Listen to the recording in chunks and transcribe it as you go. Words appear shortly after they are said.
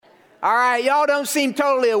All right, y'all don't seem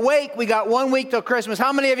totally awake. We got 1 week till Christmas.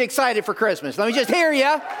 How many of you excited for Christmas? Let me just hear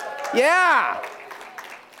you. Yeah.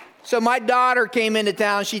 So my daughter came into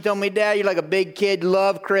town. She told me, Dad, you're like a big kid,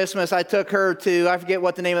 love Christmas. I took her to, I forget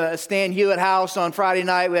what the name of that, Stan Hewitt house on Friday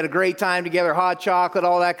night. We had a great time together, hot chocolate,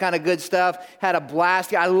 all that kind of good stuff. Had a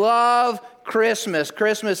blast. I love Christmas.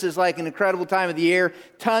 Christmas is like an incredible time of the year.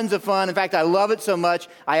 Tons of fun. In fact, I love it so much,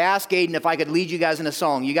 I asked Aiden if I could lead you guys in a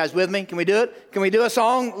song. You guys with me? Can we do it? Can we do a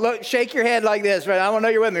song? Look, shake your head like this. Right? I want to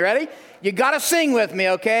know you're with me. Ready? You got to sing with me,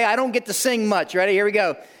 okay? I don't get to sing much. Ready? Here we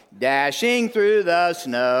go. Dashing through the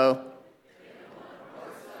snow.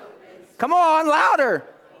 Come on, louder.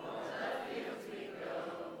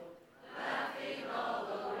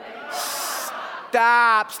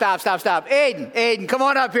 Stop. Aiden, come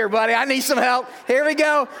on up here, buddy. I need some help. Here we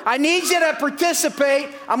go. I need you to participate.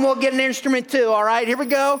 I'm going to get an instrument too, all right? Here we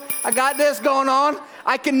go. I got this going on.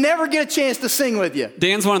 I can never get a chance to sing with you.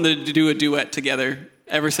 Dan's wanted to do a duet together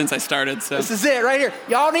ever since I started. So this is it right here.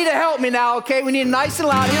 Y'all need to help me now, okay? We need it nice and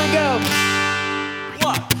loud. Here we go.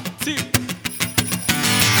 1, 2.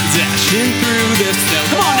 Dashing through the snow.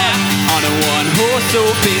 Come on now. On a one-horse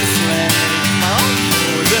open sleigh.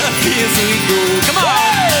 Over the fields we go. Come on.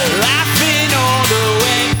 Whoa. Laughing all the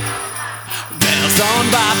way. Bells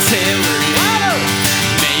on bobtail.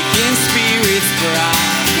 Making spirits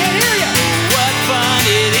bright. Can't hear ya. Oh, what fun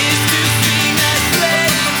it is to sing a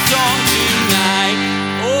sleigh song tonight.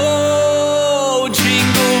 Oh,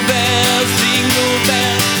 jingle bells, jingle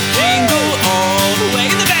all the way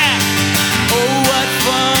in the back. Oh, what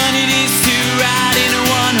fun it is to ride in a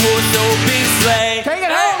one-horse open sleigh. Take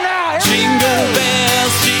it home now. Jingle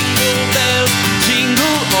bells,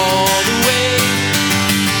 jingle all the way.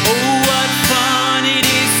 Oh, what fun it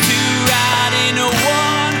is to ride in a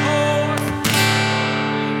one-horse.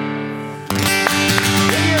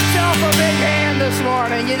 Give yourself a big hand this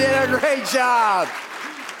morning. You did a great job.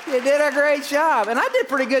 You did a great job. And I did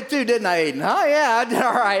pretty good too, didn't I, Aiden? Oh, yeah, I did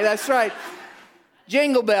all right. That's right.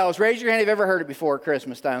 Jingle bells. Raise your hand if you've ever heard it before at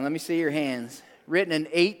Christmas time. Let me see your hands. Written in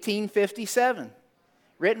 1857.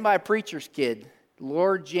 Written by a preacher's kid,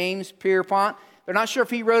 Lord James Pierpont. They're not sure if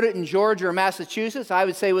he wrote it in Georgia or Massachusetts. I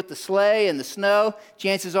would say with the sleigh and the snow,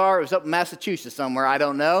 chances are it was up in Massachusetts somewhere. I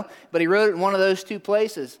don't know. But he wrote it in one of those two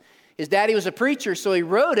places. His daddy was a preacher, so he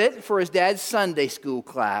wrote it for his dad's Sunday school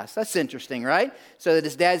class. That's interesting, right? So that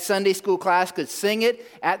his dad's Sunday school class could sing it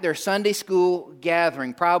at their Sunday school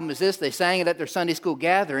gathering. Problem is this, they sang it at their Sunday school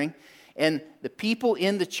gathering, and the people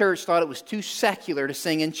in the church thought it was too secular to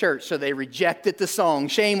sing in church, so they rejected the song.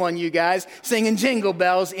 Shame on you guys, singing Jingle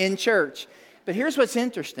Bells in church. But here's what's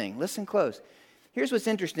interesting. Listen close. Here's what's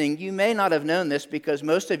interesting. You may not have known this because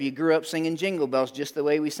most of you grew up singing Jingle Bells just the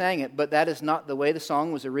way we sang it, but that is not the way the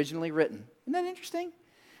song was originally written. Isn't that interesting?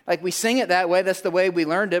 Like we sing it that way, that's the way we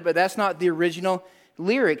learned it, but that's not the original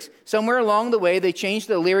lyrics. Somewhere along the way, they changed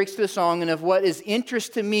the lyrics to the song, and of what is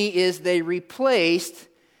interest to me is they replaced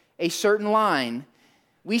a certain line.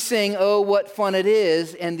 We sing, oh, what fun it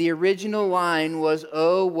is, and the original line was,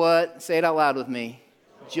 oh, what, say it out loud with me,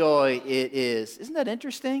 joy it is. Isn't that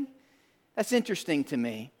interesting? That's interesting to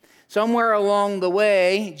me. Somewhere along the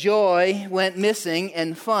way, joy went missing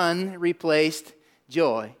and fun replaced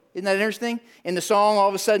joy. Isn't that interesting? In the song, all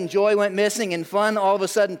of a sudden, joy went missing and fun all of a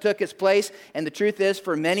sudden took its place. And the truth is,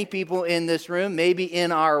 for many people in this room, maybe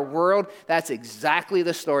in our world, that's exactly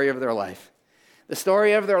the story of their life. The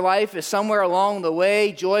story of their life is somewhere along the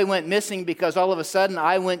way, joy went missing because all of a sudden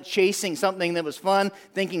I went chasing something that was fun,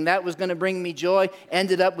 thinking that was going to bring me joy,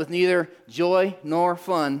 ended up with neither joy nor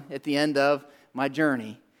fun at the end of my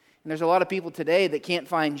journey. And there's a lot of people today that can't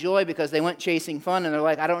find joy because they went chasing fun and they're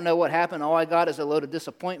like, I don't know what happened. All I got is a load of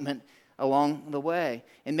disappointment along the way.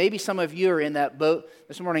 And maybe some of you are in that boat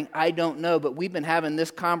this morning. I don't know, but we've been having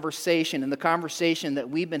this conversation, and the conversation that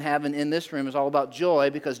we've been having in this room is all about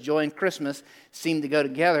joy because joy and Christmas seem to go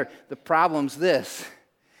together. The problem's this.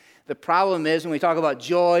 The problem is when we talk about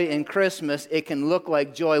joy and Christmas, it can look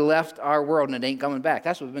like joy left our world and it ain't coming back.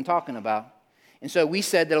 That's what we've been talking about. And so we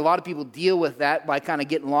said that a lot of people deal with that by kind of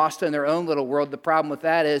getting lost in their own little world. The problem with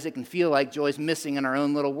that is it can feel like joy's missing in our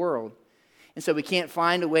own little world. And so we can't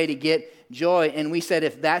find a way to get joy. And we said,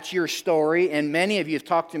 if that's your story, and many of you have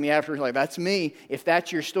talked to me afterwards like, that's me. If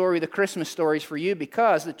that's your story, the Christmas story is for you,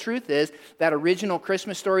 because the truth is that original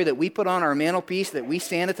Christmas story that we put on our mantelpiece, that we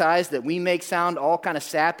sanitize, that we make sound all kind of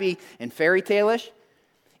sappy and fairy tale-ish,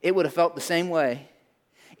 it would have felt the same way.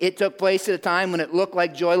 It took place at a time when it looked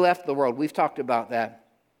like joy left the world. We've talked about that.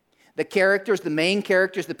 The characters, the main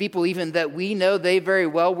characters, the people even that we know, they very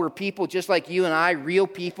well were people just like you and I, real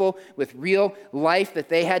people with real life that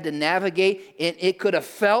they had to navigate. And it could have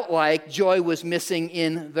felt like joy was missing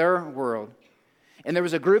in their world. And there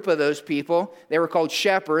was a group of those people. They were called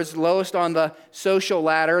shepherds, lowest on the social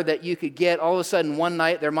ladder that you could get. All of a sudden, one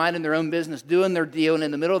night, they're minding their own business, doing their deal. And in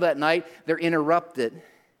the middle of that night, they're interrupted.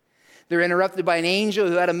 They're interrupted by an angel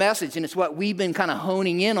who had a message. And it's what we've been kind of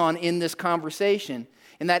honing in on in this conversation.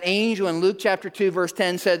 And that angel in Luke chapter 2, verse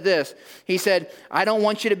 10 said this. He said, I don't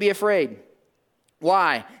want you to be afraid.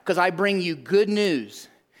 Why? Because I bring you good news.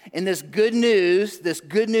 And this good news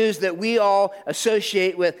that we all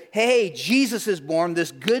associate with, hey, Jesus is born,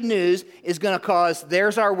 this good news is going to cause,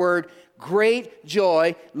 there's our word, great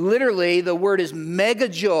joy. Literally, the word is mega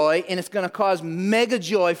joy, and it's going to cause mega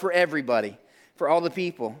joy for everybody, for all the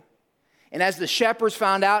people. And as the shepherds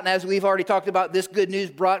found out, and as we've already talked about, this good news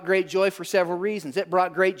brought great joy for several reasons. It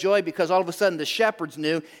brought great joy because all of a sudden the shepherds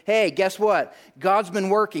knew, hey, guess what? God's been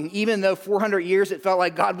working. Even though 400 years it felt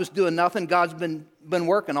like God was doing nothing, God's been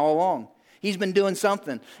working all along. He's been doing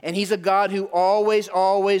something. And he's a God who always,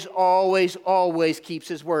 always, always, always keeps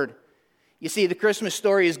his word. You see, the Christmas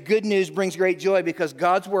story is good news brings great joy because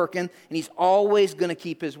God's working and he's always going to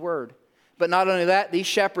keep his word. But not only that, these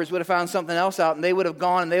shepherds would have found something else out, and they would have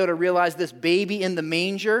gone and they would have realized this baby in the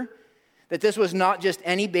manger, that this was not just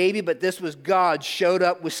any baby, but this was God showed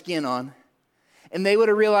up with skin on. And they would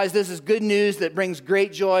have realized this is good news that brings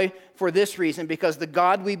great joy for this reason, because the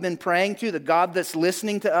God we've been praying to, the God that's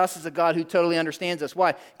listening to us, is a God who totally understands us.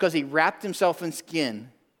 Why? Because he wrapped himself in skin.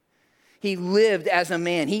 He lived as a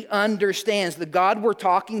man. He understands. The God we're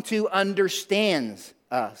talking to understands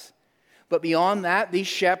us. But beyond that, these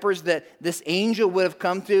shepherds that this angel would have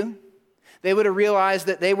come to, they would have realized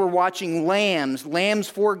that they were watching lambs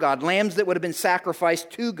for God, lambs that would have been sacrificed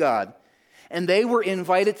to God. And they were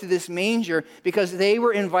invited to this manger because they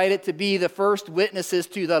were invited to be the first witnesses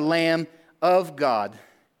to the Lamb of God,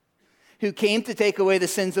 who came to take away the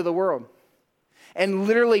sins of the world. And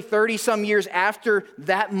literally 30-some years after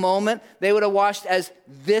that moment, they would have watched as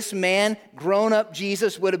this man, grown-up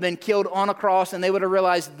Jesus, would have been killed on a cross, and they would have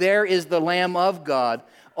realized there is the Lamb of God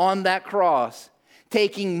on that cross,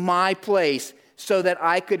 taking my place so that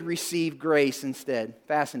I could receive grace instead.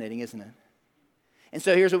 Fascinating, isn't it? And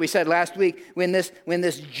so here's what we said last week. When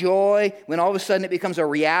this joy, when all of a sudden it becomes a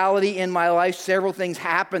reality in my life, several things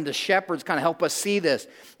happen. The shepherds kind of help us see this.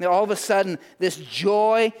 And all of a sudden, this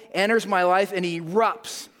joy enters my life and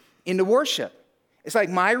erupts into worship. It's like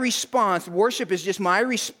my response. Worship is just my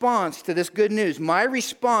response to this good news. My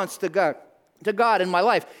response to God in my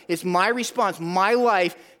life. It's my response, my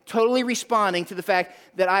life, totally responding to the fact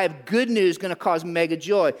that I have good news going to cause mega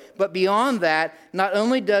joy. But beyond that, not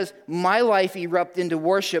only does my life erupt into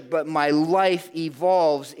worship, but my life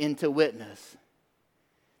evolves into witness.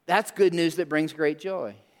 That's good news that brings great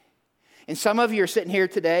joy. And some of you are sitting here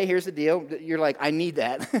today, here's the deal, you're like, I need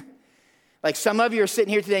that. Like some of you are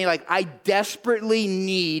sitting here today and you're like, I desperately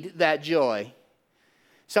need that joy.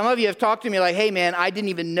 Some of you have talked to me like, hey man, I didn't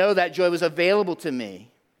even know that joy was available to me.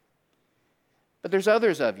 But there's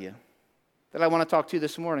others of you that I want to talk to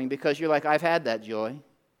this morning because you're like, I've had that joy.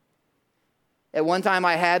 At one time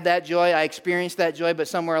I had that joy, I experienced that joy, but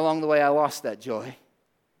somewhere along the way I lost that joy.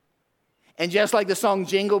 And just like the song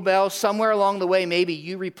Jingle Bells, somewhere along the way maybe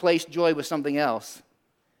you replaced joy with something else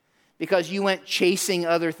because you went chasing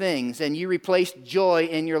other things and you replaced joy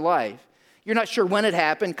in your life. You're not sure when it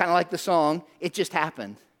happened, kind of like the song, it just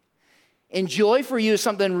happened. And joy for you is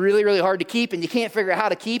something really, really hard to keep, and you can't figure out how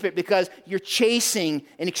to keep it because you're chasing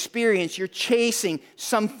an experience. You're chasing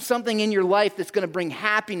something in your life that's going to bring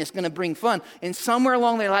happiness, going to bring fun. And somewhere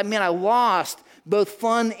along there, like, man, I lost both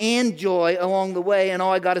fun and joy along the way, and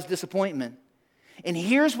all I got is disappointment. And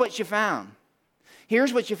here's what you found.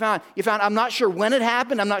 Here's what you found. You found, I'm not sure when it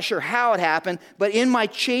happened, I'm not sure how it happened, but in my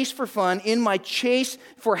chase for fun, in my chase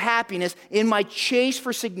for happiness, in my chase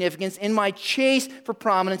for significance, in my chase for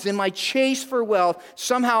prominence, in my chase for wealth,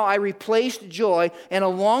 somehow I replaced joy, and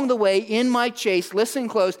along the way, in my chase, listen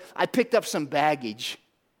close, I picked up some baggage.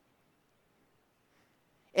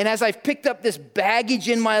 And as I've picked up this baggage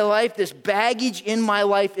in my life, this baggage in my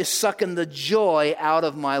life is sucking the joy out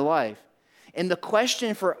of my life. And the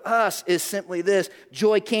question for us is simply this.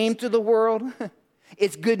 Joy came to the world.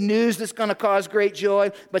 It's good news that's going to cause great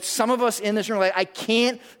joy. But some of us in this room are like, I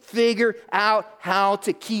can't figure out how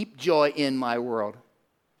to keep joy in my world.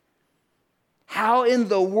 How in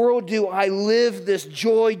the world do I live this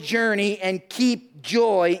joy journey and keep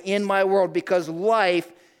joy in my world? Because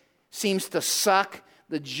life seems to suck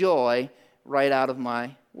the joy right out of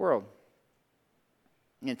my world.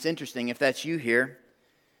 And it's interesting, if that's you here,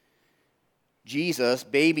 Jesus,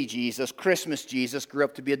 baby Jesus, Christmas Jesus, grew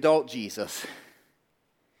up to be adult Jesus.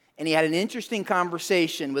 And he had an interesting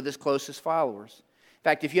conversation with his closest followers. In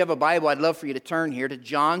fact, if you have a Bible, I'd love for you to turn here to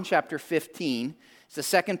John chapter 15. It's the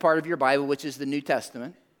second part of your Bible, which is the New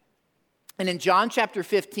Testament. And in John chapter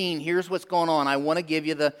 15, here's what's going on. I want to give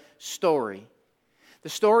you the story. The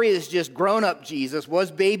story is just grown-up Jesus, was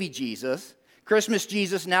baby Jesus. Christmas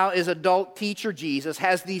Jesus now is adult teacher Jesus,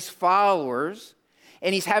 has these followers,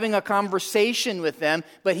 and he's having a conversation with them,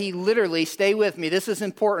 but he literally, stay with me, this is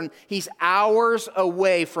important, he's hours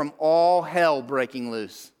away from all hell breaking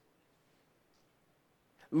loose.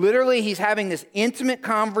 Literally, he's having this intimate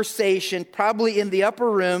conversation, probably in the upper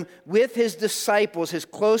room, with his disciples, his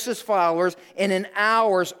closest followers, and in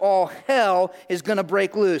hours, all hell is going to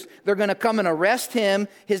break loose. They're going to come and arrest him.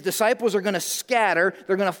 His disciples are going to scatter.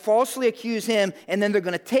 They're going to falsely accuse him, and then they're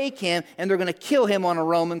going to take him, and they're going to kill him on a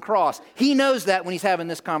Roman cross. He knows that when he's having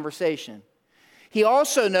this conversation. He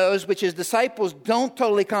also knows, which his disciples don't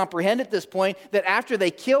totally comprehend at this point, that after they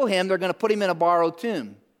kill him, they're going to put him in a borrowed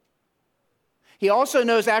tomb. He also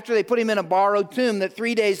knows after they put him in a borrowed tomb that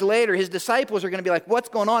 3 days later, his disciples are going to be like, what's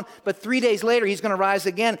going on? But 3 days later, he's going to rise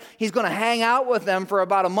again. He's going to hang out with them for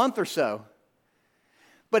about a month or so.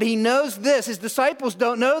 But he knows this. His disciples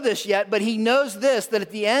don't know this yet, but he knows this, that at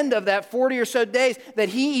the end of that 40 or so days, that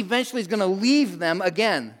he eventually is going to leave them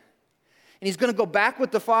again. And he's going to go back with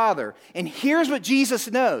the Father. And here's what Jesus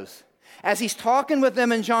knows. As he's talking with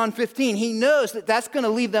them in John 15, he knows that that's going to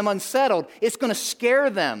leave them unsettled. It's going to scare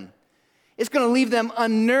them. It's going to leave them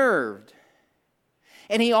unnerved.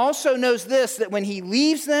 And he also knows this, that when he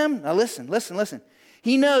leaves them, now listen.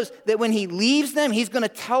 He knows that when he leaves them, he's going to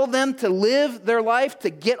tell them to live their life, to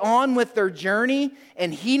get on with their journey.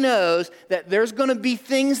 And he knows that there's going to be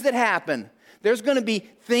things that happen. There's going to be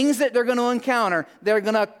things that they're going to encounter that are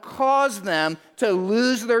going to cause them to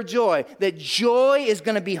lose their joy. That joy is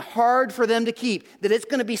going to be hard for them to keep. That it's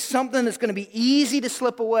going to be something that's going to be easy to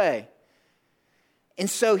slip away. And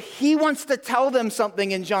so he wants to tell them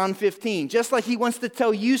something in John 15, just like he wants to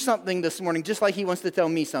tell you something this morning, just like he wants to tell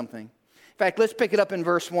me something. In fact, let's pick it up in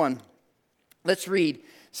verse 1. Let's read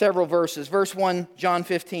several verses. Verse 1, John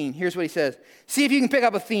 15. Here's what he says. See if you can pick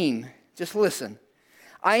up a theme. Just listen.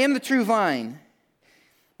 I am the true vine.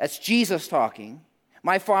 That's Jesus talking.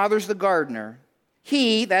 My Father's the gardener.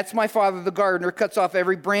 He, that's my Father the gardener, cuts off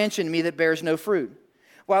every branch in me that bears no fruit.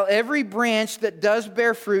 While every branch that does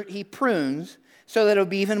bear fruit, he prunes, so that it'll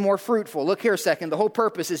be even more fruitful. Look here a second. The whole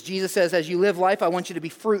purpose is Jesus says, as you live life, I want you to be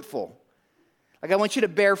fruitful. Like I want you to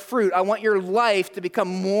bear fruit. I want your life to become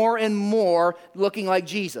more and more looking like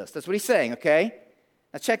Jesus. That's what he's saying, okay?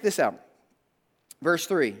 Now check this out. Verse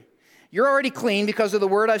 3. You're already clean because of the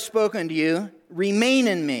word I've spoken to you. Remain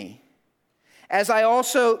in me, as I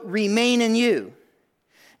also remain in you.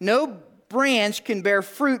 No branch can bear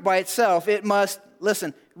fruit by itself. It must,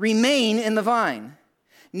 listen, remain in the vine.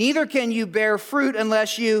 Neither can you bear fruit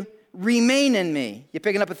unless you remain in me. You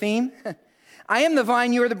picking up a theme? I am the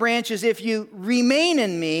vine, you are the branches. If you remain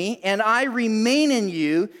in me and I remain in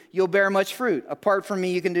you, you'll bear much fruit. Apart from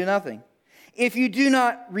me, you can do nothing. If you do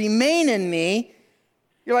not remain in me,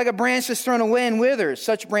 you're like a branch that's thrown away and withers.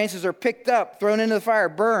 Such branches are picked up, thrown into the fire,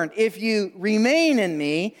 burned. If you remain in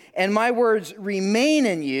me and my words remain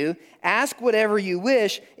in you, ask whatever you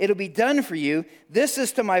wish, it'll be done for you. This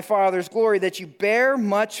is to my Father's glory, that you bear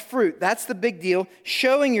much fruit. That's the big deal,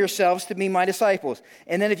 showing yourselves to be my disciples.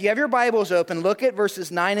 And then if you have your Bibles open, look at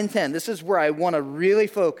verses 9 and 10. This is where I want to really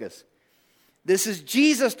focus. This is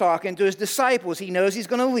Jesus talking to his disciples. He knows he's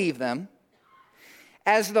going to leave them.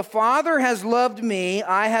 As the Father has loved me,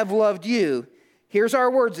 I have loved you. Here's our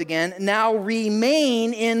words again. Now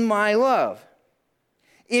remain in my love.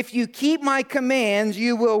 If you keep my commands,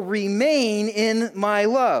 you will remain in my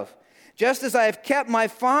love, just as I have kept my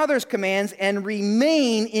Father's commands and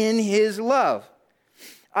remain in his love.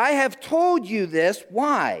 I have told you this.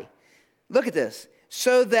 Why? Look at this.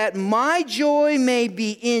 So that my joy may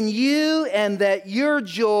be in you and that your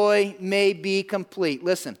joy may be complete.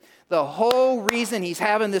 Listen. The whole reason he's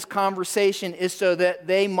having this conversation is so that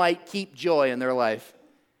they might keep joy in their life.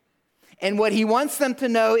 And what he wants them to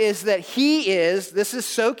know is that he is, this is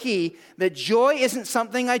so key, that joy isn't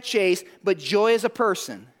something I chase, but joy is a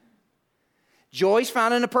person. Joy is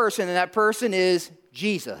found in a person, and that person is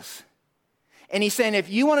Jesus. And he's saying, if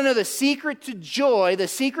you want to know the secret to joy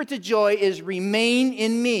is remain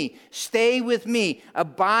in me, stay with me,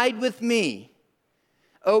 abide with me.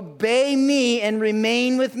 Obey me and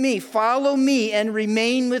remain with me. Follow me and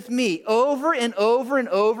remain with me. Over and over and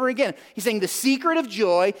over again. He's saying the secret of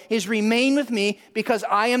joy is remain with me because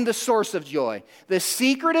I am the source of joy. The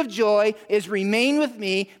secret of joy is remain with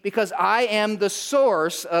me because I am the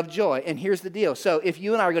source of joy. And here's the deal. So if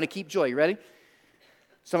you and I are going to keep joy, you ready?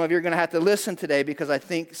 Some of you are going to have to listen today because I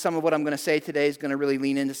think some of what I'm going to say today is going to really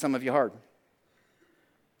lean into some of your heart.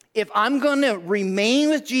 If I'm going to remain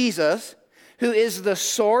with Jesus, who is the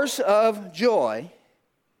source of joy,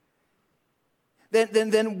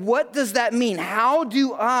 then what does that mean? How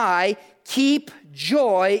do I keep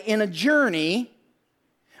joy in a journey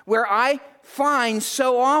where I find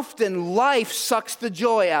so often life sucks the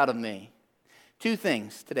joy out of me? Two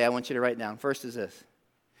things today I want you to write down. First is this.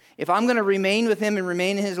 If I'm going to remain with him and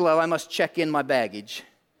remain in his love, I must check in my baggage.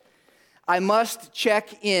 I must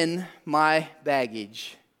check in my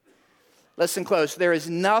baggage. Listen close. There is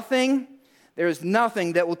nothing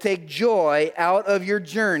that will take joy out of your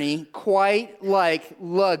journey quite like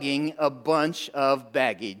lugging a bunch of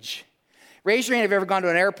baggage. Raise your hand if you've ever gone to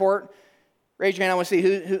an airport. Raise your hand. I want to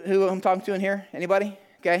see who I'm talking to in here. Anybody?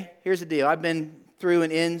 Okay, here's the deal. I've been through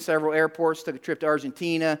and in several airports, took a trip to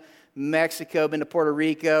Argentina, Mexico, been to Puerto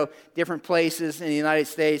Rico, different places in the United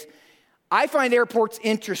States. I find airports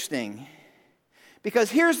interesting because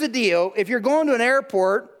here's the deal. If you're going to an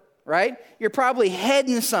airport, right, you're probably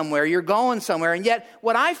heading somewhere, you're going somewhere, and yet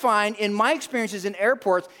what I find in my experiences in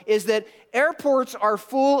airports is that airports are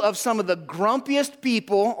full of some of the grumpiest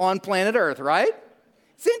people on planet Earth, right?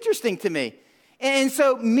 It's interesting to me. And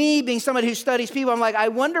so me being somebody who studies people, I'm like, I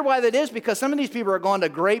wonder why that is, because some of these people are going to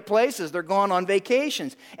great places. They're going on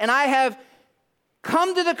vacations. And I have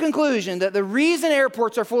come to the conclusion that the reason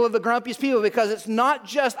airports are full of the grumpiest people because it's not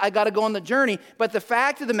just I got to go on the journey, but the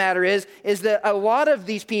fact of the matter is that a lot of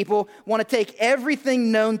these people want to take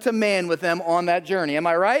everything known to man with them on that journey. Am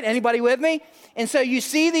I right? Anybody with me? And so you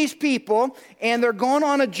see these people, and they're going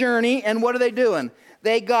on a journey, and what are they doing?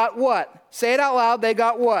 They got what? Say it out loud. They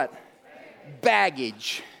got what?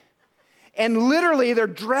 Baggage. And literally, they're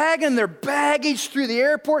dragging their baggage through the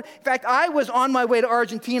airport. In fact, I was on my way to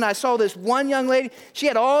Argentina. I saw this one young lady. She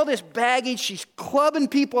had all this baggage. She's clubbing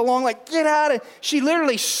people along like, get out of. She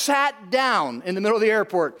literally sat down in the middle of the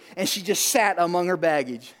airport, and she just sat among her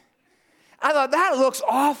baggage. I thought, that looks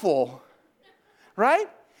awful, right?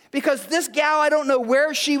 Because this gal, I don't know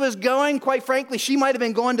where she was going. Quite frankly, she might have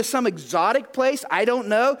been going to some exotic place. I don't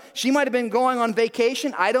know. She might have been going on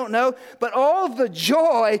vacation. I don't know. But all of the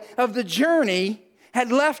joy of the journey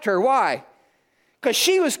had left her. Why? Because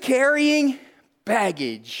she was carrying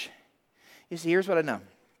baggage. You see, here's what I know.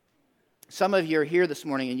 Some of you are here this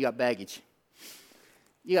morning and you got baggage.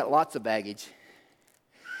 You got lots of baggage.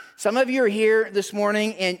 Some of you are here this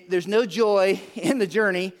morning and there's no joy in the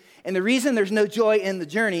journey. And the reason there's no joy in the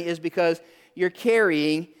journey is because you're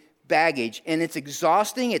carrying baggage. And it's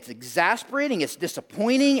exhausting, it's exasperating, it's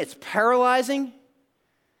disappointing, it's paralyzing.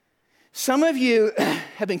 Some of you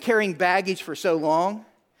have been carrying baggage for so long,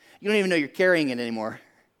 you don't even know you're carrying it anymore.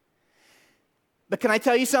 But can I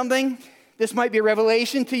tell you something? This might be a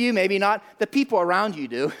revelation to you, maybe not. The people around you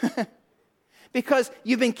do. Because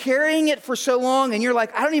you've been carrying it for so long and you're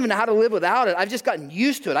like, I don't even know how to live without it. I've just gotten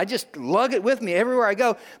used to it. I just lug it with me everywhere I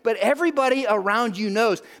go. But everybody around you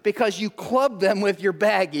knows because you club them with your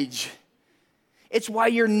baggage. It's why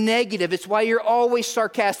you're negative. It's why you're always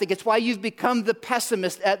sarcastic. It's why you've become the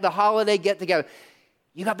pessimist at the holiday get-together.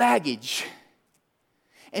 You got baggage.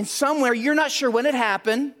 And somewhere, you're not sure when it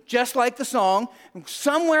happened, just like the song,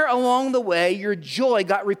 somewhere along the way, your joy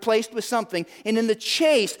got replaced with something. And in the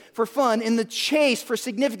chase for fun, in the chase for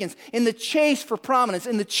significance, in the chase for prominence,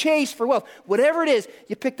 in the chase for wealth, whatever it is,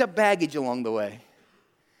 you picked up baggage along the way.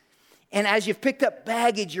 And as you've picked up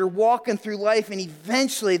baggage, you're walking through life, and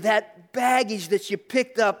eventually that baggage that you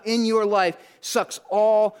picked up in your life sucks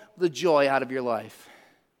all the joy out of your life.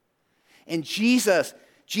 And Jesus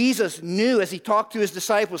knew as he talked to his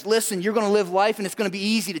disciples, listen, you're going to live life and it's going to be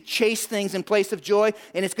easy to chase things in place of joy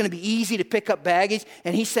and it's going to be easy to pick up baggage.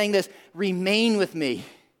 And he's saying this, remain with me.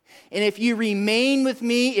 And if you remain with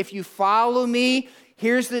me, if you follow me,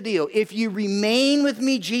 here's the deal. If you remain with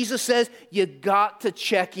me, Jesus says, you got to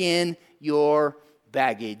check in your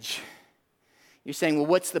baggage. You're saying, well,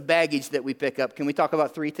 what's the baggage that we pick up? Can we talk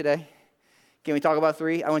about 3 today? Can we talk about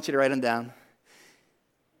 3? I want you to write them down.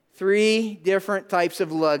 3 different types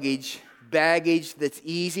of luggage, baggage that's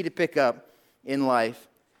easy to pick up in life.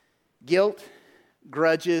 Guilt,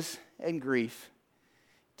 grudges, and grief.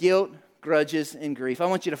 Guilt, grudges, and grief. I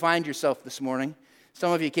want you to find yourself this morning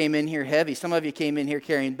Some of you came in here heavy. Some of you came in here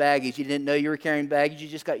carrying baggage. You didn't know you were carrying baggage. You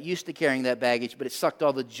just got used to carrying that baggage, but it sucked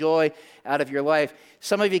all the joy out of your life.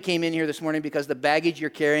 Some of you came in here this morning because the baggage you're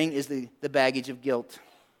carrying is the baggage of guilt.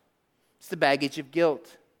 It's the baggage of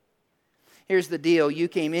guilt. Here's the deal. You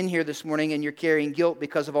came in here this morning and you're carrying guilt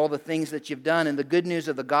because of all the things that you've done. And the good news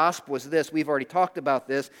of the gospel is this. We've already talked about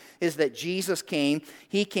this, is that Jesus came.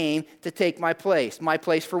 He came to take my place. My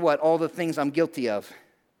place for what? All the things I'm guilty of.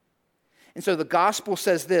 And so the gospel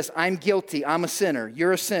says this. I'm guilty. I'm a sinner.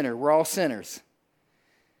 You're a sinner. We're all sinners.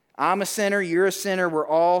 I'm a sinner. You're a sinner. We're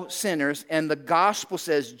all sinners. And the gospel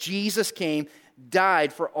says Jesus came,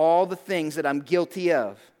 died for all the things that I'm guilty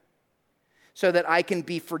of, so that I can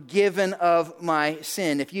be forgiven of my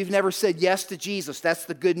sin. If you've never said yes to Jesus, that's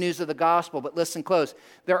the good news of the gospel. But listen close.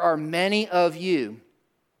 There are many of you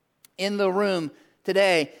in the room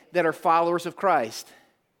today that are followers of Christ.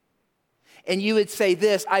 And you would say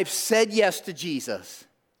this, I've said yes to Jesus.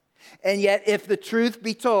 And yet, if the truth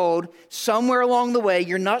be told, somewhere along the way,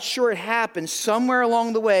 you're not sure it happened, somewhere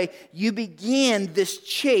along the way, you began this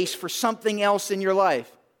chase for something else in your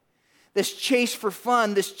life. This chase for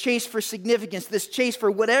fun, this chase for significance, this chase for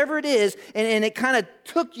whatever it is, and it kind of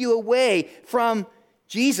took you away from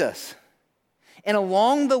Jesus. And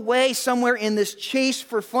along the way, somewhere in this chase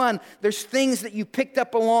for fun, there's things that you picked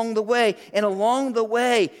up along the way, and along the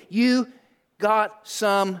way, you got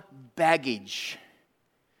some baggage.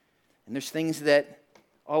 And there's things that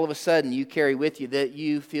all of a sudden you carry with you that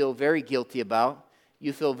you feel very guilty about,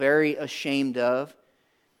 you feel very ashamed of.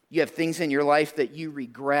 You have things in your life that you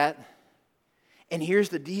regret. And here's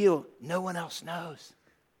the deal, no one else knows.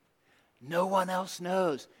 No one else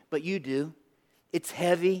knows, but you do. It's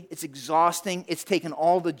heavy, it's exhausting, it's taken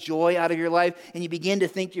all the joy out of your life, and you begin to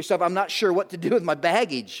think to yourself, I'm not sure what to do with my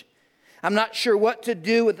baggage. I'm not sure what to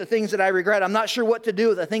do with the things that I regret. I'm not sure what to do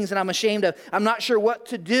with the things that I'm ashamed of. I'm not sure what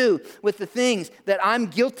to do with the things that I'm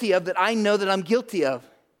guilty of, that I know that I'm guilty of.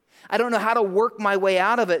 I don't know how to work my way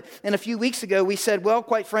out of it. And a few weeks ago, we said, well,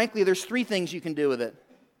 quite frankly, there's 3 things you can do with it.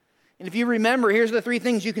 And if you remember, here's the 3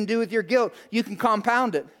 things you can do with your guilt. You can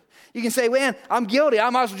compound it. You can say, man, I'm guilty.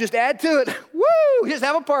 I might as well just add to it. Woo! Just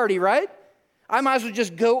have a party, right? I might as well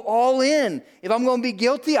just go all in. If I'm going to be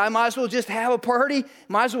guilty, I might as well just have a party.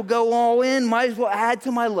 Might as well go all in. Might as well add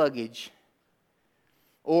to my luggage.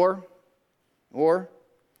 Or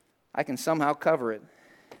I can somehow cover it.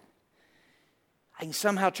 I can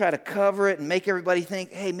somehow try to cover it and make everybody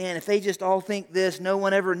think, hey, man, if they just all think this, no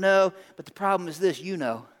one ever know. But the problem is this, you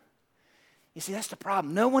know. You see, that's the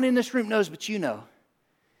problem. No one in this room knows, but you know.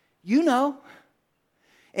 You know.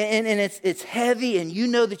 And it's heavy, and you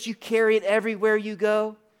know that you carry it everywhere you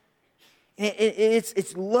go.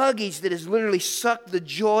 It's luggage that has literally sucked the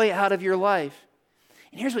joy out of your life.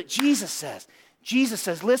 And here's what Jesus says. Jesus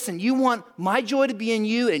says, listen, you want my joy to be in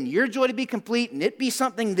you and your joy to be complete, and it be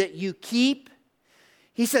something that you keep.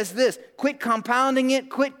 He says this, quit compounding it,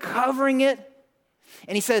 quit covering it.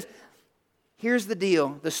 And he says, here's the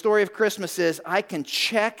deal. The story of Christmas is I can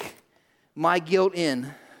check my guilt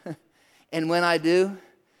in. And when I do,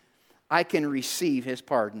 I can receive his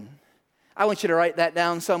pardon. I want you to write that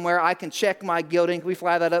down somewhere. I can check my guilt in. Can we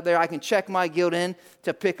fly that up there? I can check my guilt in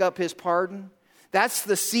to pick up his pardon. That's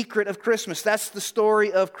the secret of Christmas. That's the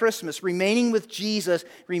story of Christmas. Remaining with Jesus,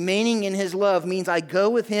 remaining in his love means I go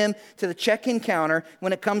with him to the check-in counter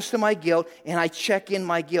when it comes to my guilt, and I check in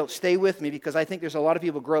my guilt. Stay with me, because I think there's a lot of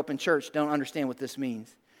people who grow up in church don't understand what this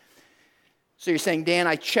means. So you're saying, Dan,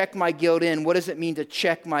 I check my guilt in. What does it mean to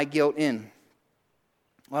check my guilt in?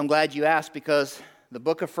 Well, I'm glad you asked, because the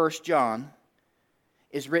book of 1 John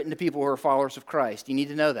is written to people who are followers of Christ. You need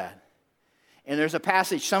to know that. And there's a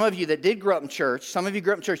passage, some of you that did grow up in church, some of you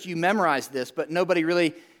grew up in church, you memorized this, but nobody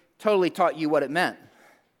really totally taught you what it meant.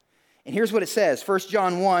 And here's what it says. 1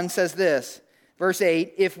 John 1 says this, verse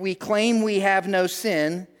 8, if we claim we have no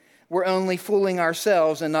sin, we're only fooling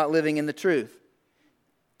ourselves and not living in the truth.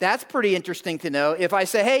 That's pretty interesting to know. If I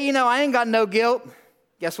say, hey, I ain't got no guilt,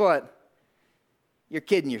 guess what? You're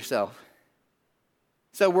kidding yourself.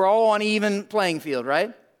 So we're all on even playing field,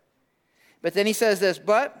 right? But then he says this,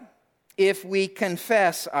 but if we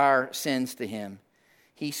confess our sins to him,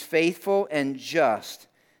 he's faithful and just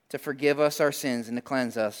to forgive us our sins and to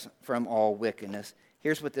cleanse us from all wickedness.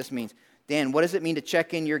 Here's what this means. Dan, what does it mean to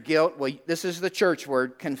check in your guilt? Well, this is the church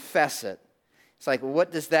word, confess it. It's like, well,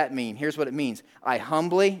 what does that mean? Here's what it means. I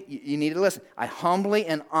humbly, you need to listen, I humbly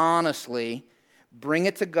and honestly bring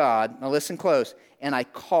it to God. Now listen close. And I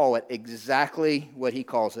call it exactly what he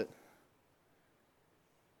calls it.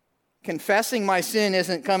 Confessing my sin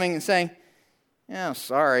isn't coming and saying, yeah, I'm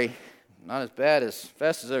sorry. Not as bad as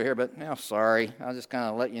Festus over here, but sorry. I'll just kind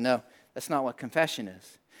of let you know. That's not what confession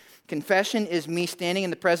is. Confession is me standing in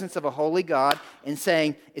the presence of a holy God and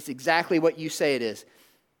saying, it's exactly what you say it is.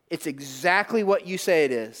 It's exactly what you say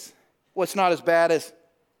it is. Well, it's not as bad as...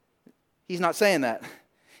 He's not saying that.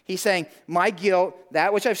 He's saying, my guilt,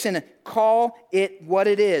 that which I've sinned, call it what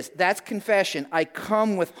it is. That's confession. I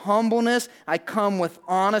come with humbleness, I come with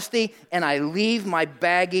honesty, and I leave my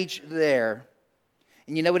baggage there.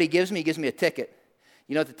 And you know what he gives me? He gives me a ticket.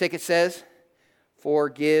 You know what the ticket says?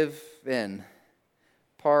 Forgiven.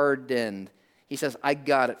 Pardoned. He says, I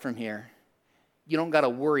got it from here. You don't got to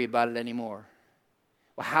worry about it anymore.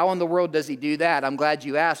 Well, how in the world does he do that? I'm glad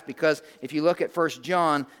you asked, because if you look at 1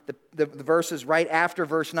 John, the verses right after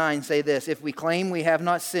verse 9 say this: if we claim we have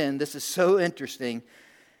not sinned, this is so interesting.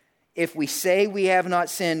 If we say we have not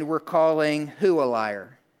sinned, we're calling who a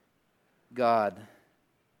liar? God.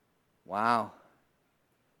 Wow.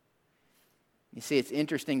 You see, it's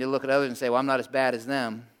interesting to look at others and say, well, I'm not as bad as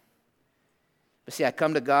them. But see, I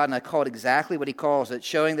come to God and I call it exactly what he calls it,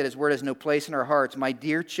 showing that his word has no place in our hearts. My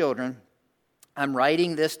dear children, I'm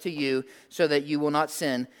writing this to you so that you will not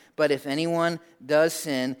sin. But if anyone does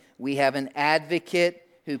sin, we have an advocate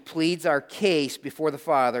who pleads our case before the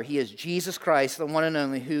Father. He is Jesus Christ, the one and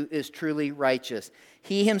only, who is truly righteous.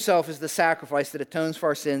 He himself is the sacrifice that atones for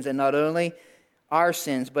our sins, and not only our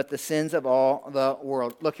sins, but the sins of all the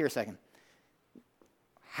world. Look here a second.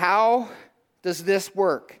 How does this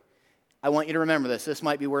work? I want you to remember this. This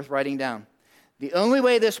might be worth writing down. The only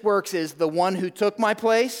way this works is the one who took my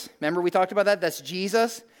place. Remember we talked about that? That's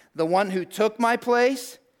Jesus. The one who took my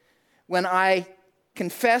place. When I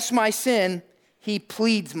confess my sin, he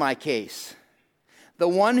pleads my case. The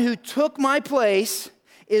one who took my place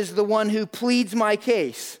is the one who pleads my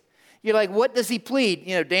case. You're like, what does he plead?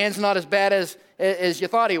 You know, Dan's not as bad as you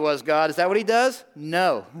thought he was, God. Is that what he does?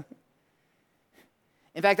 No.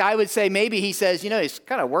 In fact, I would say maybe he says, he's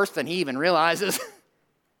kind of worse than he even realizes.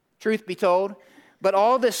 Truth be told. But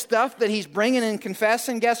all this stuff that he's bringing and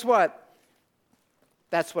confessing, guess what?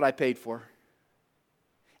 That's what I paid for.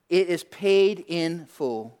 It is paid in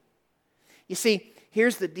full. You see,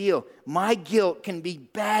 here's the deal. My guilt can be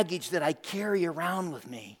baggage that I carry around with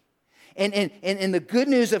me. And the good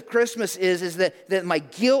news of Christmas is that my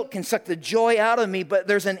guilt can suck the joy out of me, but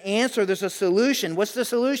there's an answer, there's a solution. What's the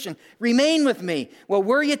solution? Remain with me. Well,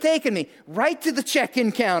 where are you taking me? Right to the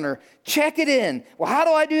check-in counter. Check it in. Well, how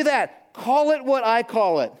do I do that? Call it what I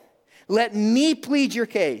call it. Let me plead your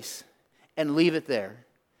case and leave it there.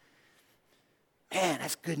 Man,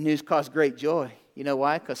 that's good news, cause great joy. You know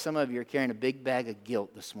why? Because some of you are carrying a big bag of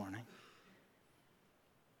guilt this morning.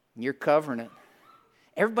 And you're covering it.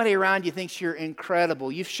 Everybody around you thinks you're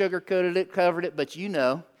incredible. You've sugarcoated it, covered it, but you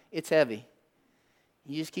know it's heavy.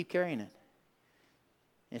 You just keep carrying it.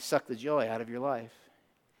 And it sucks the joy out of your life.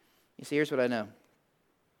 You see, here's what I know.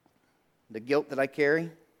 The guilt that I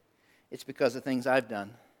carry, it's because of things I've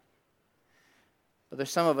done. But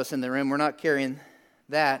there's some of us in the room, we're not carrying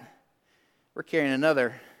that. We're carrying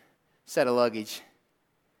another set of luggage.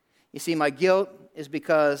 You see, my guilt is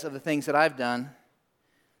because of the things that I've done.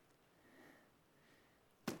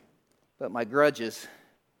 But my grudges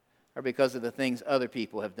are because of the things other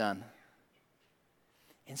people have done.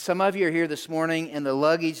 And some of you are here this morning, and the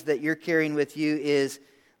luggage that you're carrying with you is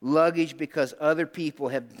luggage because other people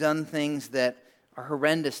have done things that are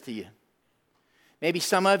horrendous to you. Maybe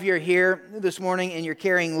some of you are here this morning, and you're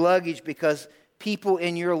carrying luggage because people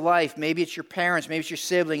in your life, maybe it's your parents, maybe it's your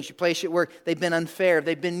siblings, your place at work, they've been unfair,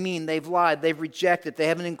 they've been mean, they've lied, they've rejected, they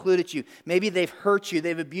haven't included you. Maybe they've hurt you,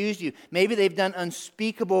 they've abused you. Maybe they've done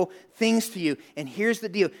unspeakable things to you. And here's the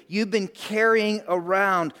deal. You've been carrying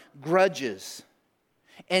around grudges.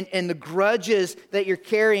 And the grudges that you're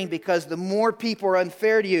carrying, because the more people are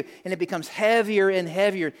unfair to you, and it becomes heavier and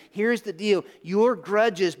heavier. Here's the deal. Your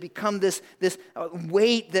grudges become this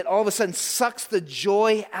weight that all of a sudden sucks the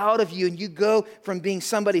joy out of you, and you go from being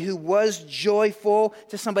somebody who was joyful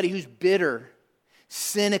to somebody who's bitter,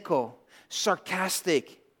 cynical,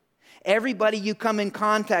 sarcastic. Everybody you come in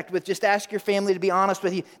contact with, just ask your family to be honest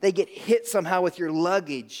with you, they get hit somehow with your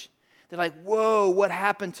luggage. They're like, whoa, what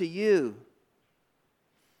happened to you?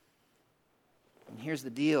 And here's the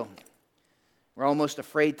deal. We're almost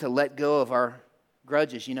afraid to let go of our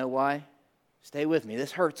grudges. You know why? Stay with me.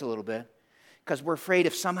 This hurts a little bit. Because we're afraid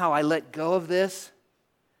if somehow I let go of this,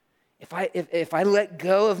 if I let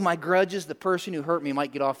go of my grudges, the person who hurt me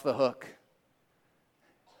might get off the hook.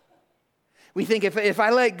 We think if I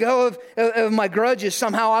let go of my grudges,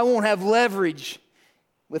 somehow I won't have leverage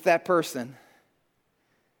with that person.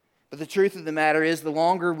 But the truth of the matter is, the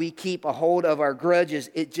longer we keep a hold of our grudges,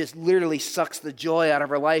 it just literally sucks the joy out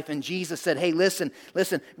of our life. And Jesus said, hey, listen,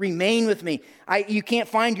 remain with me. You can't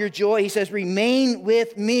find your joy. He says, remain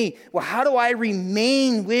with me. Well, how do I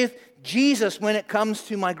remain with Jesus when it comes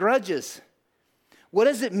to my grudges? What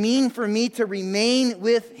does it mean for me to remain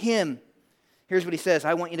with him? Here's what he says.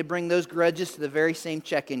 I want you to bring those grudges to the very same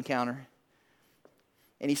check-in counter.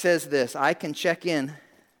 And he says this, I can check in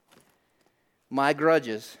my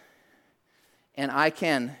grudges and I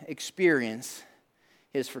can experience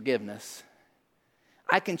his forgiveness.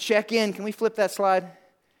 I can check in. Can we flip that slide?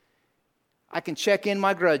 I can check in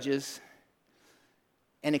my grudges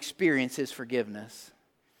and experience his forgiveness.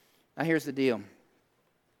 Now here's the deal.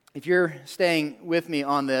 If you're staying with me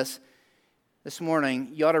on this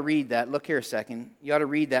morning, you ought to read that. Look here a second. You ought to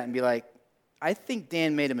read that and be like, I think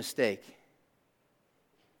Dan made a mistake.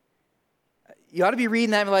 You ought to be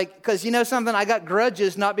reading that and be like, because you know something? I got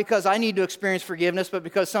grudges not because I need to experience forgiveness, but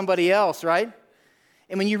because somebody else, right?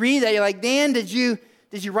 And when you read that, you're like, Dan, did you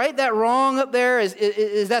write that wrong up there?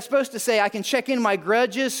 Is that supposed to say I can check in my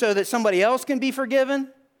grudges so that somebody else can be forgiven?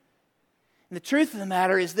 And the truth of the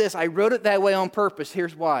matter is this. I wrote it that way on purpose.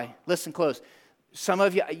 Here's why. Listen close. Some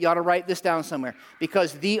of you ought to write this down somewhere.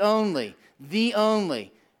 Because the only,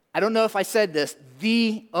 I don't know if I said this,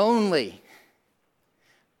 the only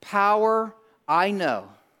power I know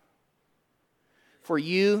for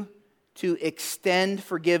you to extend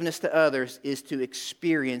forgiveness to others is to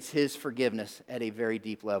experience his forgiveness at a very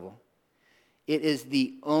deep level. It is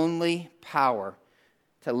the only power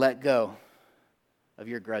to let go of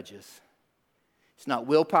your grudges. It's not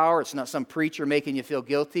willpower. It's not some preacher making you feel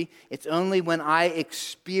guilty. It's only when I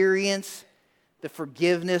experience the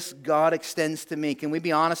forgiveness God extends to me. Can we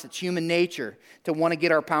be honest? It's human nature to want to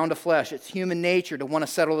get our pound of flesh. It's human nature to want to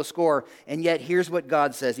settle the score. And yet, here's what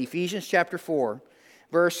God says. Ephesians chapter 4,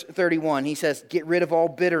 verse 31. He says, get rid of all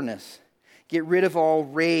bitterness. Get rid of all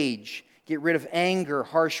rage. Get rid of anger,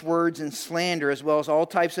 harsh words, and slander, as well as all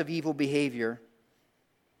types of evil behavior.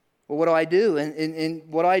 Well, what do I do? And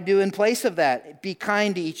what do I do in place of that? Be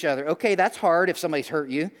kind to each other. Okay, that's hard if somebody's hurt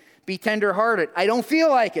you. Be tender-hearted. I don't feel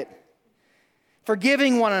like it.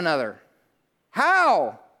 Forgiving one another.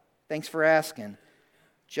 How? Thanks for asking.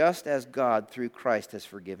 Just as God through Christ has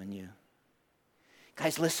forgiven you.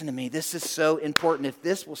 Guys, listen to me. This is so important. If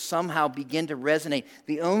this will somehow begin to resonate,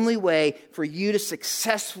 the only way for you to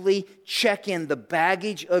successfully check in the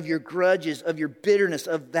baggage of your grudges, of your bitterness,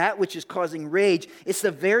 of that which is causing rage, it's the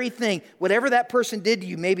very thing, whatever that person did to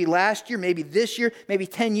you, maybe last year, maybe this year, maybe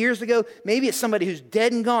 10 years ago, maybe it's somebody who's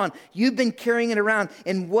dead and gone. You've been carrying it around,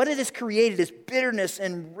 and what it has created is bitterness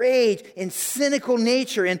and rage and cynical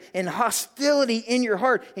nature and hostility in your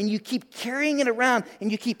heart, and you keep carrying it around,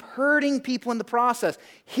 and you keep hurting people in the process.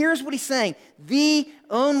 Here's what he's saying. The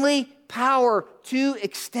only power to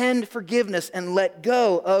extend forgiveness and let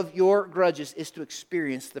go of your grudges is to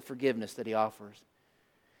experience the forgiveness that he offers.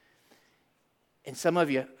 And some of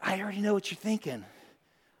you, I already know what you're thinking.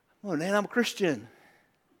 Oh, man, I'm a Christian.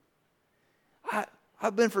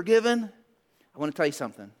 I've been forgiven. I want to tell you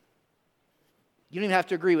something. You don't even have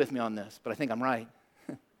to agree with me on this, but I think I'm right.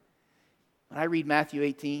 When I read Matthew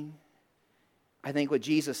 18, I think what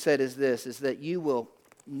Jesus said is this, is that you will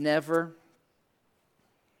never,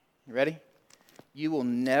 you ready? You will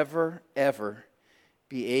never, ever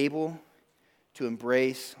be able to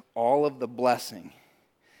embrace all of the blessing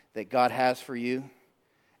that God has for you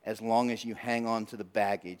as long as you hang on to the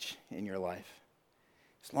baggage in your life.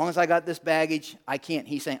 As long as I got this baggage, I can't.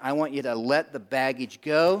 He's saying, I want you to let the baggage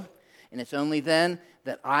go, and it's only then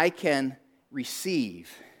that I can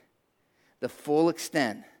receive the full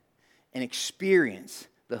extent and experience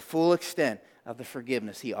the full extent of the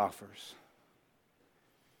forgiveness he offers.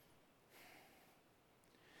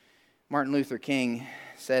 Martin Luther King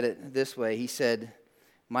said it this way. He said,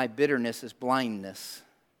 my bitterness is blindness.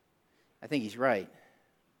 I think he's right.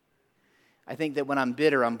 I think that when I'm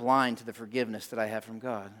bitter, I'm blind to the forgiveness that I have from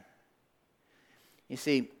God. You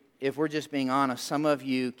see, if we're just being honest, some of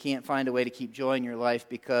you can't find a way to keep joy in your life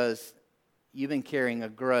because you've been carrying a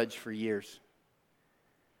grudge for years.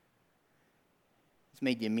 It's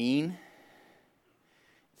made you mean.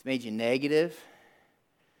 It's made you negative.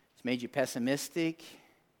 It's made you pessimistic.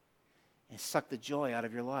 And sucked the joy out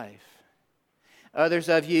of your life. Others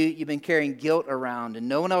of you, you've been carrying guilt around, and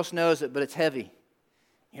no one else knows it, but it's heavy.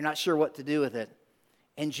 You're not sure what to do with it.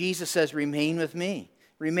 And Jesus says, remain with me.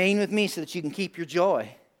 Remain with me so that you can keep your joy,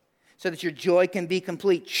 so that your joy can be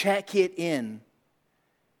complete. Check it in.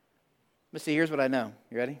 But see, here's what I know.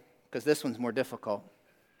 You ready? Because this one's more difficult.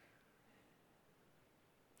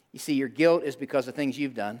 You see, your guilt is because of things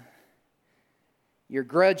you've done. Your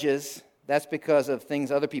grudges, that's because of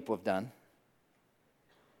things other people have done.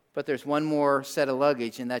 But there's one more set of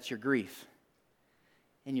luggage, and that's your grief.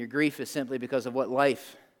 And your grief is simply because of what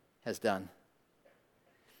life has done.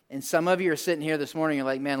 And some of you are sitting here this morning, you're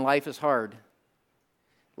like, man, life is hard.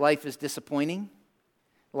 Life is disappointing.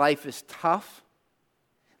 Life is tough.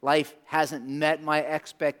 Life hasn't met my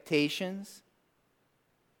expectations.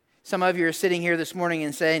 Some of you are sitting here this morning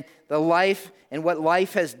and saying, the life and what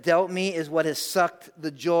life has dealt me is what has sucked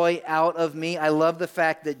the joy out of me. I love the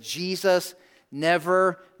fact that Jesus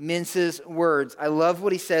never minces words. I love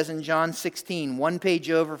what he says in John 16, one page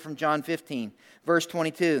over from John 15, verse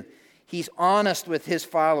 22. He's honest with his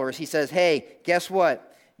followers. He says, hey, guess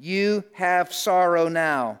what? You have sorrow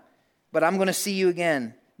now, but I'm going to see you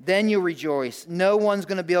again. Then you'll rejoice. No one's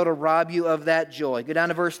going to be able to rob you of that joy. Go down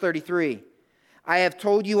to verse 33. I have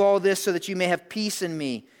told you all this so that you may have peace in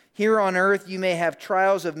me. Here on earth you may have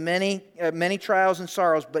trials of many trials and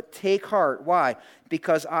sorrows, but take heart. Why?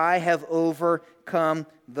 Because I have overcome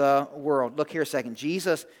the world. Look here a second.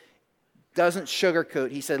 Jesus doesn't sugarcoat.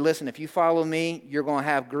 He said, listen, if you follow me, you're going to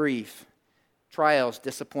have grief, trials,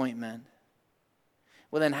 disappointment.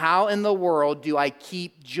 Well, then how in the world do I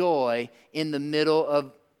keep joy in the middle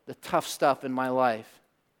of the tough stuff in my life?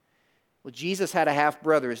 Well, Jesus had a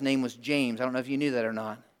half-brother. His name was James. I don't know if you knew that or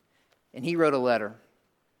not. And he wrote a letter.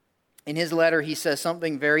 In his letter, he says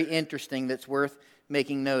something very interesting that's worth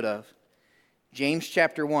making note of. James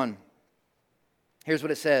chapter 1. Here's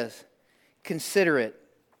what it says. Consider it.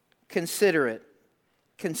 Consider it.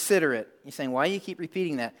 Consider it. You're saying, why do you keep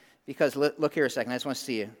repeating that? Because look here a second. I just want to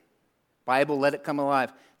see you. Bible, let it come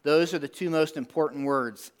alive. Those are the two most important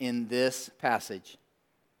words in this passage.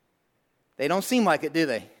 They don't seem like it, do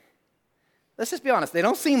they? Let's just be honest. They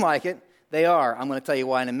don't seem like it. They are. I'm going to tell you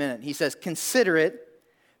why in a minute. He says, consider it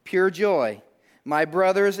pure joy, my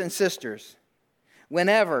brothers and sisters.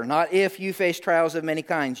 Whenever, not if, you face trials of many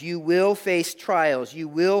kinds. You will face trials. You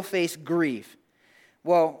will face grief.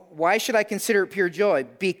 Well, why should I consider it pure joy?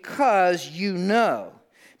 Because you know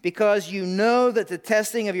that the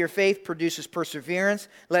testing of your faith produces perseverance.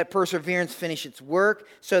 Let perseverance finish its work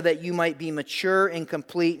so that you might be mature and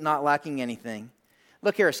complete, not lacking anything.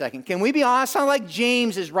 Look here a second. Can we be honest? Sounds like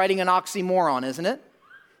James is writing an oxymoron, isn't it?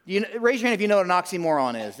 Raise your hand if you know what an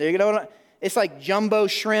oxymoron is. There you go. It's like jumbo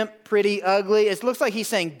shrimp, pretty ugly. It looks like he's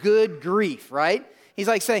saying good grief, right? He's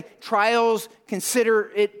like saying trials,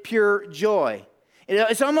 consider it pure joy.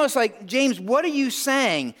 It's almost like, James, what are you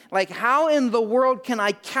saying? Like, how in the world can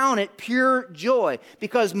I count it pure joy?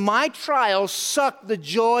 Because my trials suck the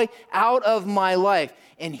joy out of my life.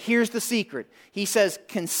 And here's the secret. He says,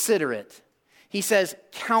 consider it. He says,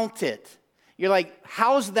 count it. You're like,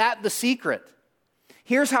 how's that the secret?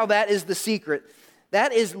 Here's how that is the secret.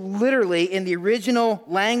 That is literally in the original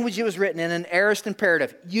language it was written in, an aorist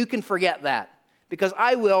imperative. You can forget that because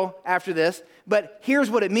I will after this. But here's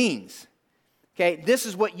what it means. Okay, this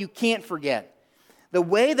is what you can't forget. The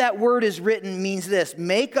way that word is written means this.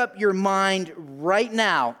 Make up your mind right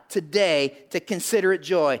now, today, to consider it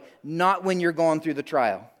joy, not when you're going through the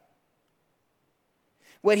trial.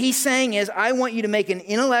 What he's saying is, I want you to make an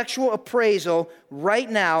intellectual appraisal right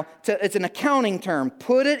now. It's an accounting term.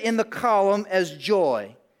 Put it in the column as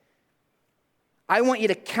joy. I want you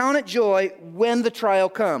to count it joy when the trial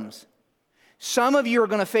comes. Some of you are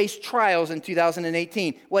going to face trials in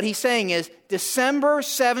 2018. What he's saying is, December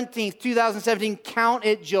 17th, 2017, count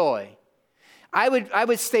it joy. I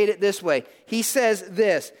would state it this way. He says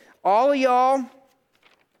this, all of y'all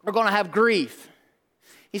are going to have grief.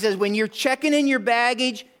 He says, when you're checking in your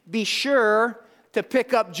baggage, be sure to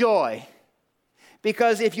pick up joy.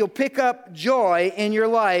 Because if you'll pick up joy in your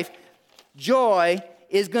life, joy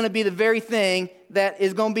is going to be the very thing that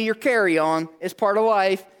is going to be your carry-on as part of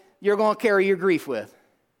life you're going to carry your grief with.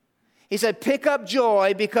 He said, pick up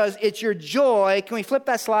joy because it's your joy. Can we flip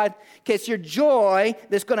that slide? Okay, it's your joy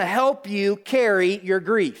that's going to help you carry your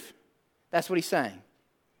grief. That's what he's saying.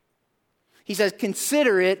 He says,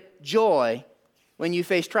 consider it joy when you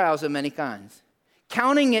face trials of many kinds.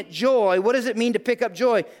 Counting it joy, what does it mean to pick up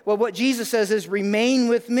joy? Well, what Jesus says is remain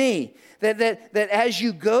with me. That as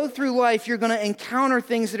you go through life, you're going to encounter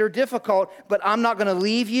things that are difficult, but I'm not going to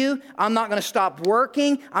leave you. I'm not going to stop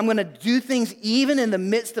working. I'm going to do things even in the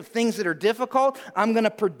midst of things that are difficult. I'm going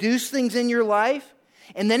to produce things in your life.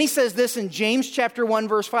 And then he says this in James chapter 1,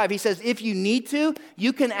 verse 5. He says, if you need to,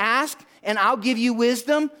 you can ask, and I'll give you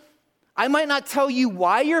wisdom. I might not tell you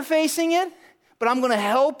why you're facing it, but I'm going to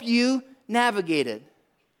help you navigate it.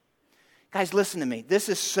 Guys, listen to me. This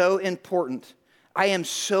is so important. I am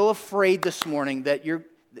so afraid this morning that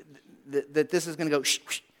this is going to go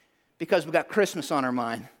because we've got Christmas on our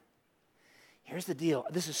mind. Here's the deal.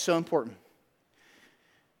 This is so important.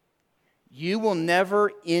 You will never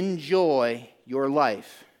enjoy your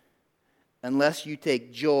life unless you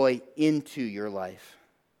take joy into your life.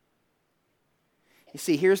 You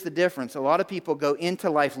see, here's the difference. A lot of people go into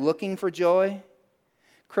life looking for joy.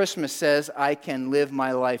 Christmas says, I can live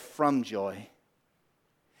my life from joy.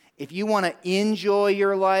 If you want to enjoy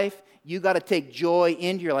your life, you got to take joy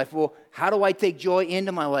into your life. Well, how do I take joy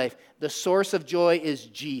into my life? The source of joy is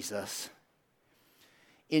Jesus.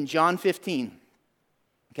 In John 15,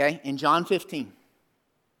 okay, in John 15,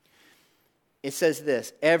 it says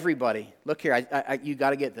this, everybody, look here, you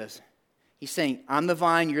got to get this. He's saying, I'm the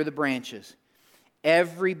vine, you're the branches.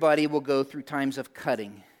 Everybody will go through times of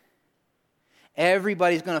cutting.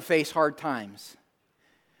 Everybody's going to face hard times.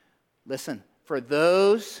 Listen, for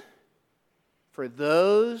those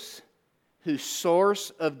whose source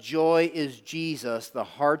of joy is Jesus, the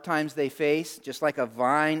hard times they face, just like a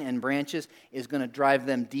vine and branches, is going to drive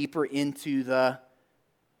them deeper into the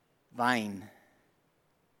vine.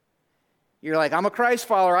 You're like, I'm a Christ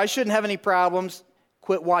follower, I shouldn't have any problems.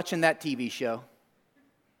 Quit watching that TV show.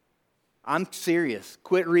 I'm serious.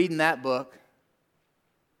 Quit reading that book.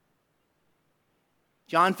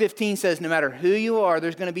 John 15 says, no matter who you are,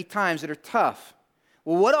 there's going to be times that are tough.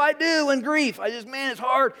 Well, what do I do in grief? Man, it's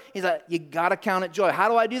hard. He's like, you got to count it joy. How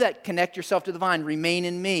do I do that? Connect yourself to the vine. Remain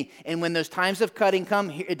in me. And when those times of cutting come,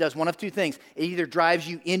 it does one of two things. It either drives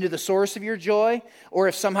you into the source of your joy, or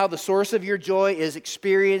if somehow the source of your joy is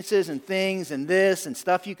experiences and things and this and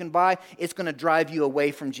stuff you can buy, it's going to drive you away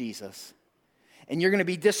from Jesus. And you're going to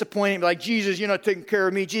be disappointed and be like, Jesus, you're not taking care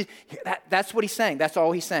of me. Jesus. That's what he's saying. That's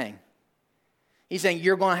all he's saying. He's saying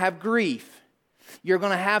you're going to have grief. You're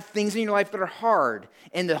going to have things in your life that are hard.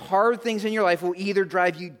 And the hard things in your life will either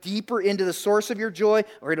drive you deeper into the source of your joy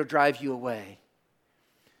or it'll drive you away.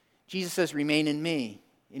 Jesus says, remain in me.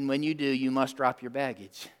 And when you do, you must drop your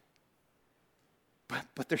baggage.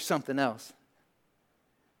 But there's something else.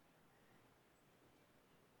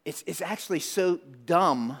 It's actually so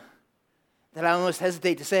dumb that I almost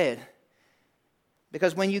hesitate to say it.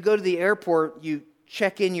 Because when you go to the airport, you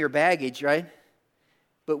check in your baggage, right?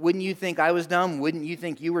 But wouldn't you think I was dumb? Wouldn't you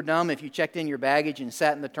think you were dumb if you checked in your baggage and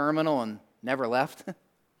sat in the terminal and never left? I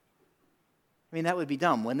mean, that would be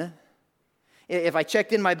dumb, wouldn't it? If I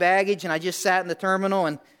checked in my baggage and I just sat in the terminal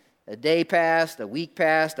and a day passed, a week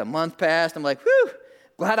passed, a month passed, I'm like, whew,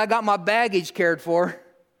 glad I got my baggage cared for.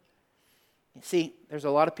 You see, there's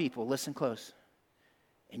a lot of people, listen close,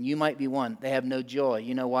 and you might be one. They have no joy.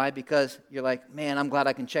 You know why? Because you're like, man, I'm glad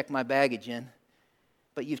I can check my baggage in.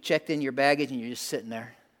 But you've checked in your baggage and you're just sitting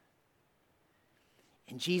there.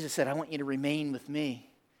 And Jesus said, I want you to remain with me.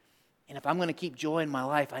 And if I'm going to keep joy in my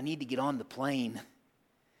life, I need to get on the plane.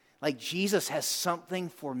 Like Jesus has something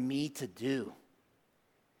for me to do.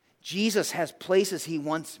 Jesus has places he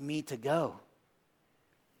wants me to go.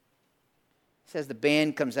 He says the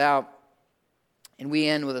band comes out. And we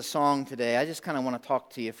end with a song today. I just kind of want to talk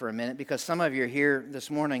to you for a minute because some of you are here this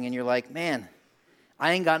morning and you're like, man,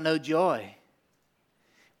 I ain't got no joy.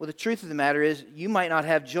 Well, the truth of the matter is you might not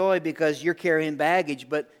have joy because you're carrying baggage,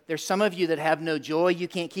 but there's some of you that have no joy. You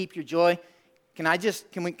can't keep your joy. Can I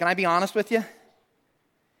be honest with you?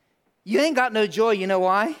 You ain't got no joy. You know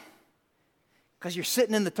why? Because you're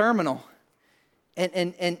sitting in the terminal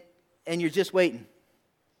and you're just waiting.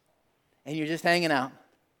 And you're just hanging out.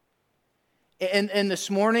 And this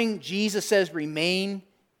morning, Jesus says, remain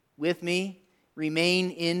with me, remain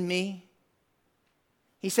in me.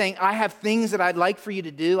 He's saying, I have things that I'd like for you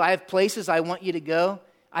to do. I have places I want you to go.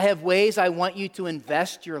 I have ways I want you to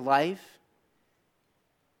invest your life.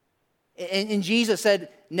 And Jesus said,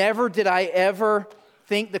 never did I ever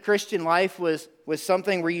think the Christian life was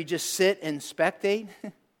something where you just sit and spectate.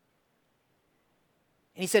 And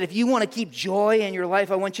he said, if you want to keep joy in your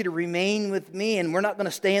life, I want you to remain with me, and we're not going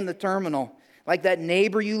to stay in the terminal. Like that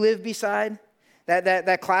neighbor you live beside,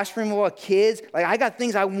 that classroom full of kids. Like, I got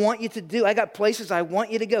things I want you to do. I got places I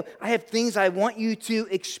want you to go. I have things I want you to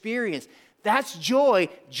experience. That's joy.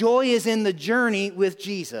 Joy is in the journey with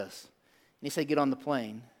Jesus. And he said, get on the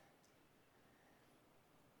plane.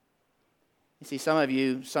 You see, some of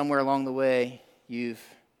you, somewhere along the way, you've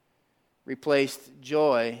replaced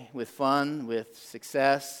joy with fun, with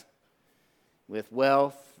success, with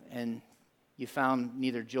wealth, and you found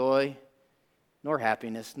neither joy nor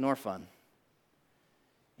happiness, nor fun.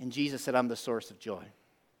 And Jesus said, I'm the source of joy.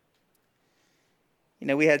 You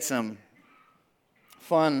know, we had some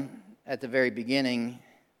fun at the very beginning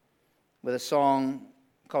with a song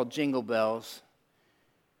called Jingle Bells,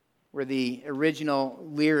 where the original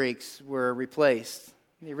lyrics were replaced.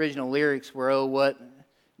 The original lyrics were, oh, what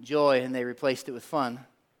joy, and they replaced it with fun.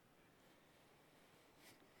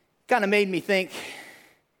 kind of made me think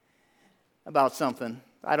about something.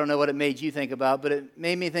 I don't know what it made you think about, but it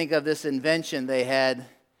made me think of this invention they had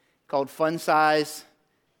called fun-size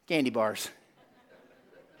candy bars.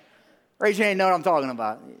 Raise your hand, you know what I'm talking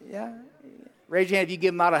about. Yeah? Raise your hand if you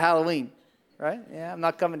give them out at Halloween, right? Yeah, I'm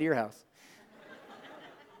not coming to your house.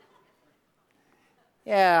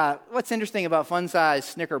 Yeah, what's interesting about fun-size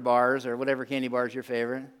Snicker bars or whatever candy bar is your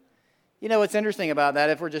favorite? You know what's interesting about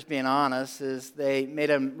that, if we're just being honest, is they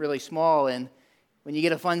made them really small, and when you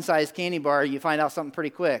get a fun-sized candy bar, you find out something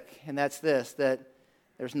pretty quick, and that's this, that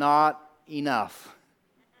there's not enough.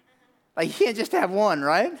 Like, you can't just have one,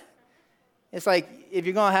 right? It's like, if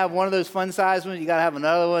you're going to have one of those fun-sized ones, you got to have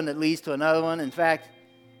another one that leads to another one. In fact,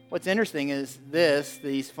 what's interesting is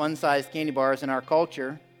these fun-sized candy bars in our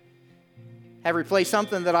culture have replaced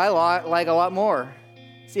something that I like a lot more.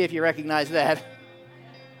 See if you recognize that.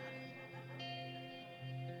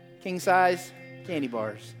 King size candy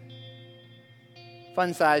bars.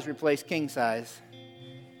 Fun size replaced king size.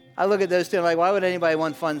 I look at those two and I'm like, why would anybody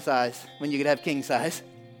want fun size when you could have king size?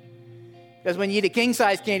 Because when you eat a king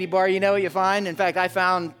size candy bar, you know what you find? In fact,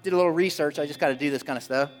 did a little research. I just got to do this kind of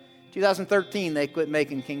stuff. 2013, they quit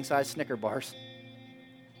making king size Snicker bars.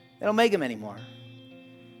 They don't make them anymore.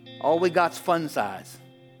 All we got's fun size,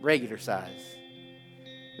 regular size.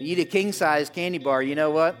 When you eat a king size candy bar, you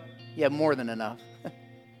know what? You have more than enough.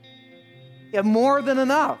 You have more than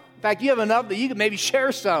enough. In fact, you have enough that you can maybe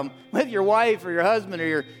share some with your wife or your husband or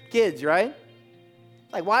your kids, right?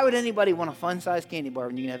 Like, why would anybody want a fun-sized candy bar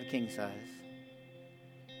when you can have a king size?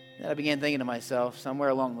 And I began thinking to myself, somewhere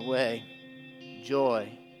along the way,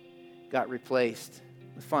 joy got replaced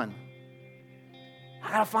with fun.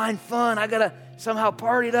 I gotta find fun. I gotta somehow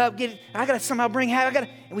party it up. I gotta somehow bring happiness.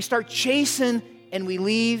 And we start chasing, and we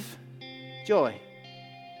leave joy.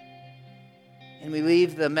 And we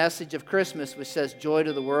leave the message of Christmas, which says, joy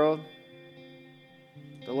to the world.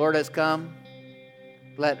 The Lord has come.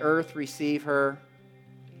 Let earth receive her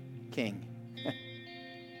King.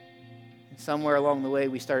 And somewhere along the way,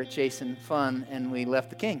 we started chasing fun, and we left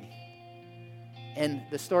the King. And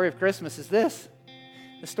the story of Christmas is this.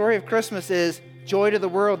 The story of Christmas is joy to the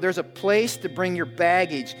world. There's a place to bring your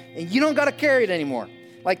baggage, and you don't got to carry it anymore.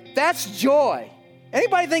 Like, that's joy.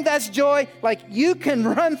 Anybody think that's joy? Like, you can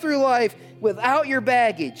run through life without your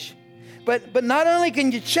baggage. But not only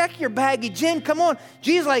can you check your baggage in, come on,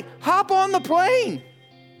 Jesus, like, hop on the plane.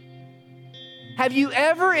 Have you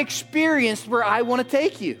ever experienced where I want to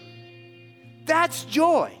take you? That's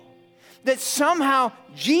joy. That somehow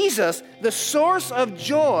Jesus, the source of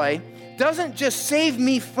joy, doesn't just save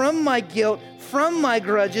me from my guilt, from my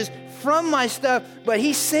grudges, from my stuff, but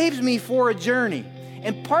he saves me for a journey.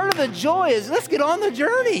 And part of the joy is, let's get on the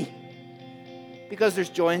journey. Because there's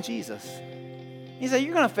joy in Jesus. He said,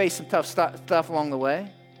 you're going to face some tough stuff along the way.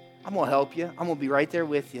 I'm going to help you. I'm going to be right there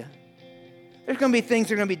with you. There's going to be things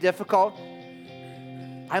that are going to be difficult.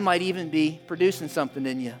 I might even be producing something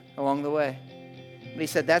in you along the way. But he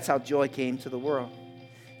said, that's how joy came to the world.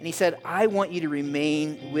 And he said, I want you to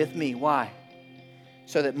remain with me. Why?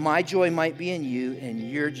 So that my joy might be in you and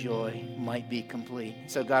your joy might be complete.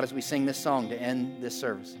 So God, as we sing this song to end this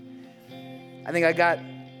service, I think I got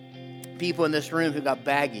people in this room who got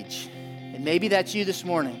baggage. And maybe that's you this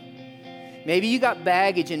morning. Maybe you got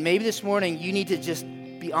baggage, and maybe this morning you need to just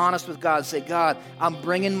be honest with God and say, God, I'm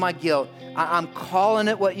bringing my guilt. I'm calling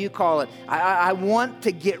it what you call it. I want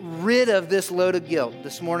to get rid of this load of guilt.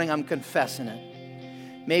 This morning I'm confessing it.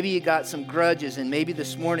 Maybe you got some grudges, and maybe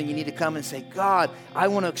this morning you need to come and say, God, I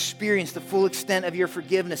want to experience the full extent of your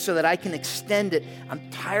forgiveness so that I can extend it. I'm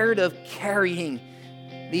tired of carrying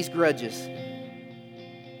these grudges.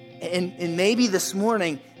 And maybe this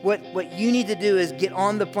morning, what you need to do is get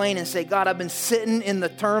on the plane and say, God, I've been sitting in the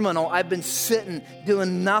terminal. I've been sitting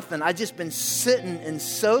doing nothing. I've just been sitting and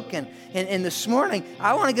soaking. And this morning,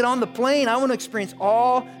 I want to get on the plane. I want to experience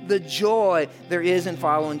all the joy there is in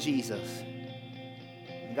following Jesus.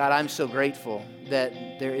 God, I'm so grateful that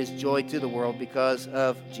there is joy to the world because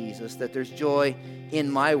of Jesus, that there's joy in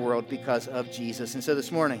my world because of Jesus. And so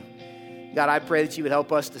this morning, God, I pray that you would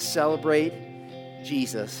help us to celebrate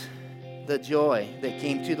Jesus, the joy that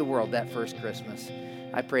came to the world that first Christmas.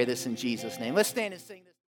 I pray this in Jesus' name. Let's stand and sing this.